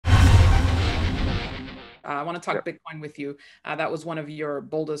I want to talk Bitcoin with you. That was one of your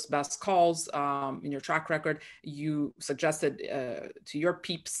boldest, best calls in your track record. You suggested to your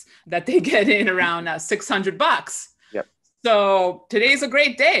peeps that they get in around $600. Yep. So today's a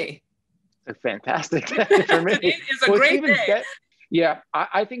great day. It's a fantastic day for me. Today is a great day.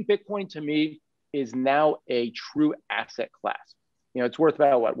 I think Bitcoin to me is now a true asset class. It's worth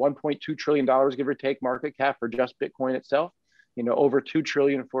about what, $1.2 trillion, give or take, market cap for just Bitcoin itself. Over $2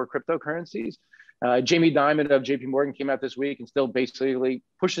 trillion for cryptocurrencies. Jamie Dimon of JP Morgan came out this week and still basically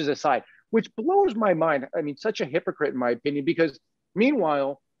pushes aside, which blows my mind. I mean, such a hypocrite in my opinion, because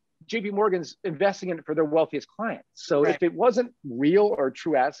meanwhile, JP Morgan's investing in it for their wealthiest clients. So if it wasn't real or a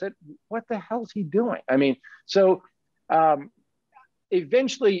true asset, what the hell is he doing? I mean, so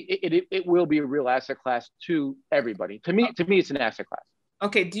eventually it will be a real asset class to everybody. To me, it's an asset class.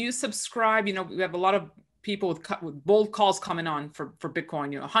 Okay. Do you subscribe? We have a lot of people with bold calls coming on for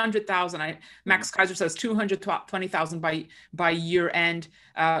Bitcoin, 100,000. Max Kaiser says 220,000 by year end.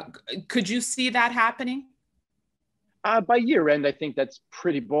 Could you see that happening? By year end, I think that's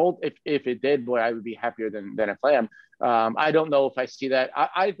pretty bold. If it did, boy, I would be happier than FYM. I don't know if I see that.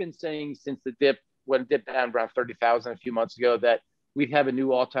 I've been saying since the dip, when it dipped down around 30,000 a few months ago, that we'd have a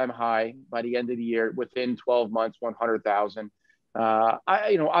new all-time high by the end of the year, within 12 months, 100,000.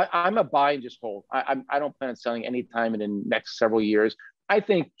 I'm a buy and just hold. I don't plan on selling anytime in the next several years. I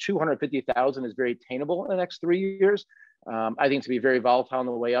think 250,000 is very attainable in the next 3 years. I think it's going to be very volatile on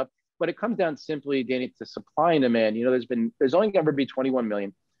the way up. But it comes down simply, Danny, to supply and demand. There's only ever been 21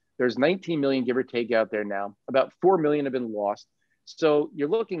 million. There's 19 million, give or take, out there now. About 4 million have been lost. So you're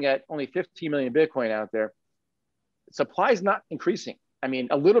looking at only 15 million Bitcoin out there. Supply is not increasing. I mean,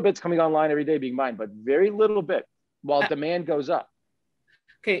 a little bit's coming online every day being mined, but very little bit, while demand goes up.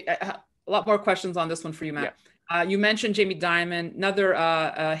 Okay, a lot more questions on this one for you, Matt. Yeah. You mentioned Jamie Dimon, another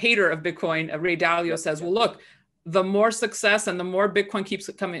hater of Bitcoin. Ray Dalio says, well, look, the more success and the more Bitcoin keeps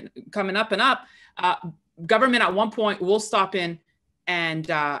coming up and up, government at one point will stop in and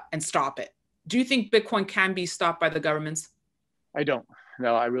stop it. Do you think Bitcoin can be stopped by the governments? I don't.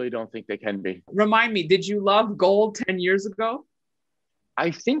 No, I really don't think they can be. Remind me, did you love gold 10 years ago?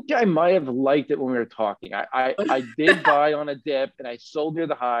 I think I might have liked it when we were talking. I did buy on a dip and I sold near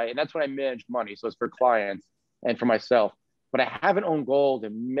the high, and that's when I managed money. So it's for clients and for myself. But I haven't owned gold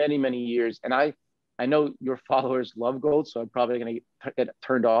in many, many years. And I know your followers love gold, so I'm probably going to get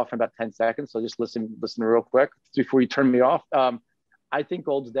turned off in about 10 seconds. So just listen real quick before you turn me off. I think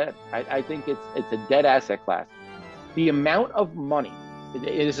gold's dead. I think it's a dead asset class. The amount of money,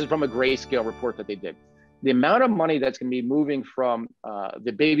 this is from a grayscale report that they did, the amount of money that's going to be moving from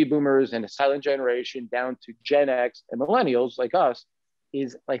the baby boomers and the silent generation down to Gen X and millennials like us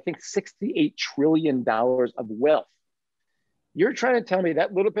is, I think, $68 trillion of wealth. You're trying to tell me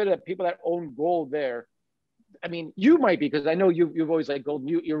that little bit of people that own gold there, I mean, you might be, because I know you've always liked gold.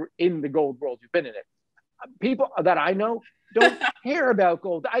 You're in the gold world. You've been in it. People that I know don't care about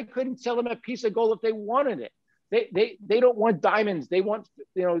gold. I couldn't sell them a piece of gold if they wanted it. They don't want diamonds. They want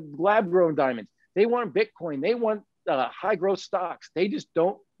lab-grown diamonds. They want Bitcoin. They want high growth stocks. They just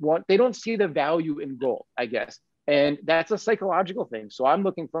they don't see the value in gold, I guess. And that's a psychological thing. So I'm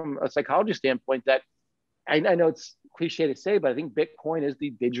looking from a psychology standpoint that I know it's cliche to say, but I think Bitcoin is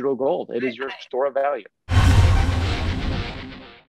the digital gold. It is your store of value.